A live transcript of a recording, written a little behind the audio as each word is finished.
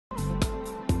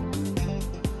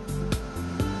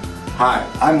Hi,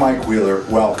 I'm Mike Wheeler.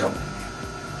 Welcome.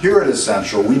 Here at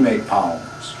Essential, we make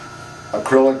polymers.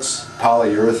 Acrylics,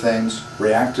 polyurethanes,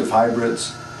 reactive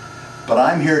hybrids. But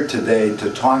I'm here today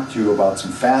to talk to you about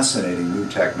some fascinating new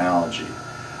technology.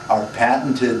 Our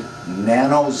patented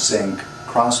Nano-Zinc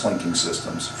cross-linking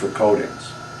systems for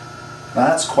coatings. Now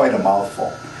that's quite a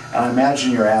mouthful. And I imagine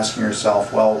you're asking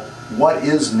yourself, well, what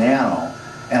is nano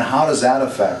and how does that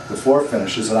affect the floor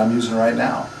finishes that I'm using right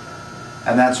now?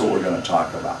 And that's what we're going to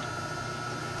talk about.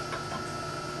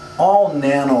 All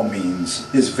nano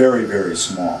means is very, very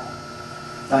small.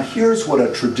 Now here's what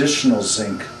a traditional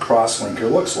zinc crosslinker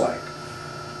looks like.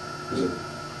 There's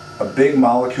a big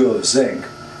molecule of zinc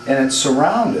and it's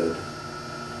surrounded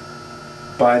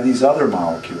by these other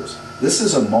molecules. This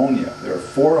is ammonia. There are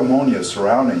 4 ammonia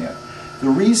surrounding it. The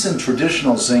reason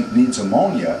traditional zinc needs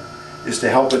ammonia is to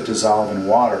help it dissolve in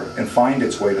water and find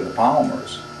its way to the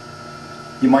polymers.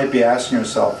 You might be asking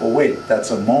yourself, well wait,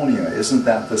 that's ammonia. Isn't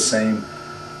that the same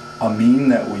amine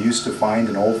that we used to find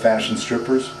in old-fashioned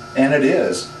strippers? And it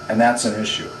is, and that's an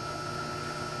issue.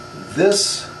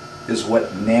 This is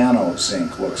what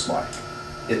nano-zinc looks like.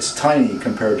 It's tiny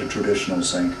compared to traditional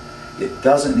zinc. It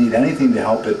doesn't need anything to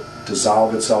help it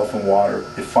dissolve itself in water.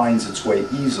 It finds its way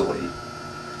easily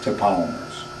to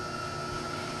polymers.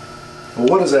 Well,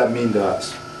 what does that mean to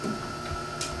us?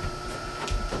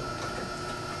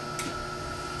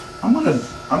 I'm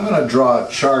going to draw a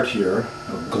chart here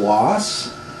of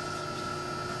gloss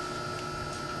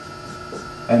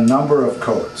and number of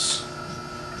coats.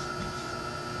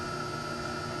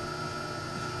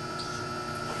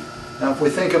 Now if we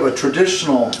think of a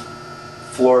traditional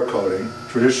floor coating,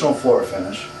 traditional floor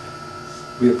finish,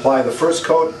 we apply the first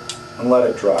coat and let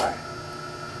it dry.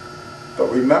 But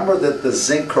remember that the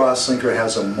zinc crosslinker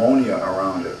has ammonia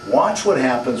around it. Watch what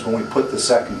happens when we put the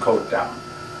second coat down.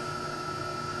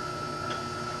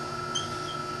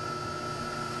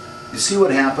 You see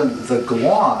what happened? The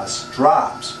gloss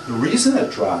drops. The reason it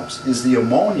drops is the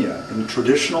ammonia in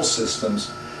traditional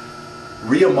systems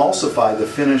re-emulsify the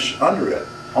finish under it,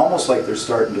 almost like they're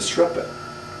starting to strip it.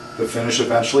 The finish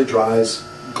eventually dries,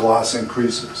 gloss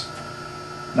increases.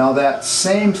 Now that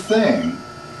same thing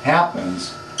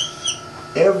happens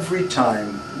every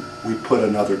time we put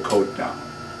another coat down.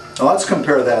 Now let's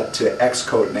compare that to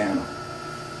X-Coat Nano.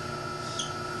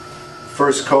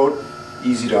 First coat,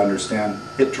 easy to understand,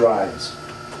 it dries.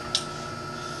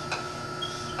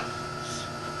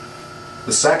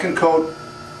 The second coat,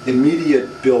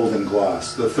 immediate build in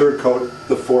gloss. The third coat,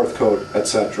 the fourth coat,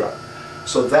 etc.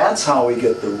 So that's how we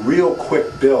get the real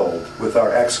quick build with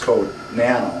our X-Coat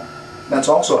Nano. That's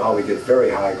also how we get very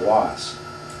high gloss.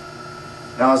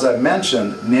 Now as I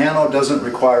mentioned, nano doesn't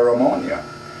require ammonia.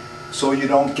 So you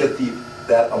don't get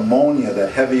that ammonia,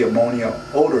 that heavy ammonia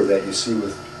odor that you see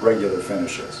with regular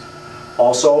finishes.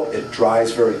 Also, it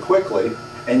dries very quickly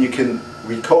and you can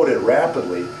recoat it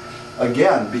rapidly,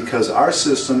 again because our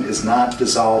system is not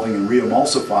dissolving and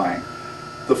re-emulsifying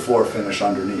the floor finish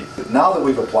underneath. But now that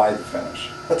we've applied the finish,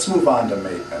 let's move on to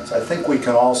maintenance. I think we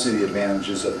can all see the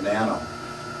advantages of nano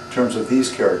in terms of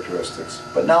these characteristics.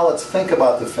 But now let's think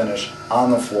about the finish on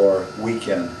the floor week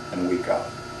in and week out.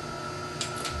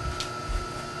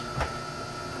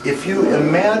 If you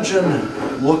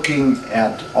imagine looking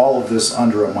at all of this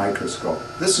under a microscope,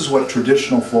 this is what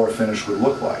traditional floor finish would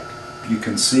look like. You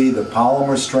can see the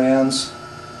polymer strands,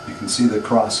 you can see the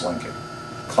cross-linking,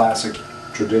 classic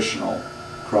traditional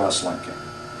cross-linking.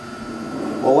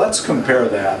 Well, let's compare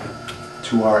that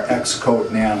to our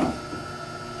X-Coat Nano.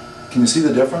 Can you see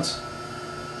the difference?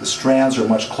 The strands are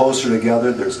much closer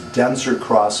together, there's denser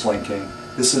cross-linking,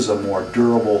 this is a more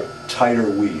durable, tighter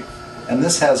weave. And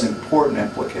this has important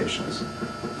implications.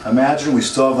 Imagine we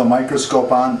still have the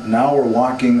microscope on, now we're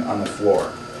walking on the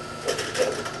floor.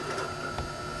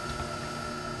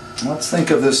 Let's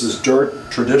think of this as dirt,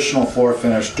 traditional floor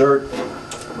finish dirt.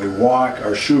 We walk,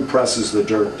 our shoe presses the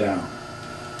dirt down.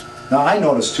 Now I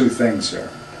notice 2 things here.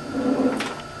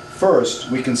 First,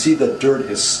 we can see that dirt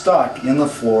is stuck in the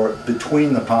floor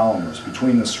between the polymers,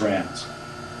 between the strands.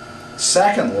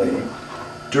 Secondly,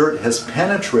 dirt has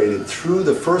penetrated through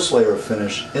the first layer of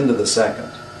finish into the second.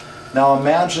 Now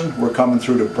imagine we're coming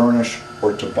through to burnish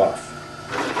or to buff.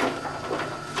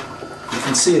 You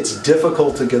can see it's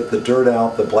difficult to get the dirt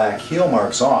out, the black heel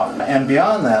marks off. And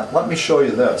beyond that, let me show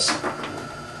you this.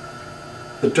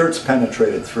 The dirt's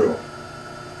penetrated through.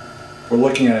 We're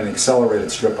looking at an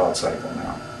accelerated strip-out cycle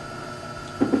now.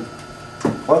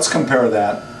 Let's compare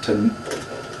that to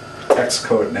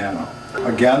X-Coat Nano.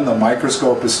 Again, the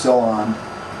microscope is still on.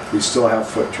 We still have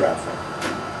foot traffic.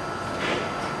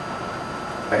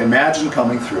 Imagine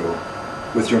coming through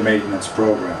with your maintenance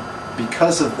program.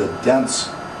 Because of the dense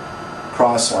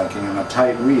cross-linking and a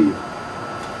tight weave,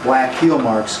 black heel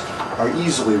marks are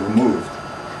easily removed.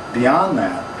 Beyond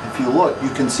that, if you look, you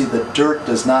can see that dirt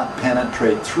does not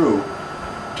penetrate through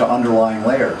to underlying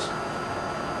layers.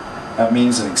 That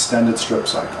means an extended strip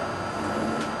cycle.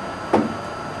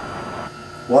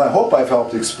 Well, I hope I've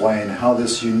helped explain how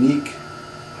this unique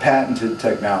patented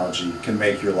technology can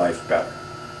make your life better.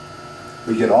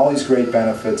 We get all these great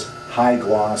benefits: high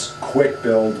gloss, quick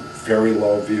build, very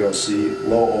low VOC,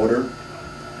 low odor,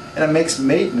 and it makes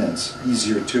maintenance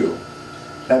easier too.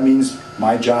 That means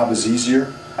my job is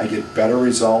easier, I get better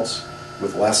results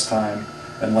with less time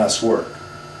and less work.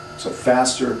 So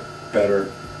faster, better,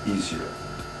 easier.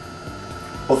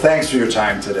 Well, thanks for your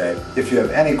time today. If you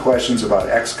have any questions about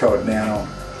X-Coat Nano,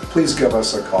 please give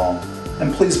us a call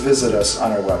and please visit us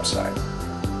on our website.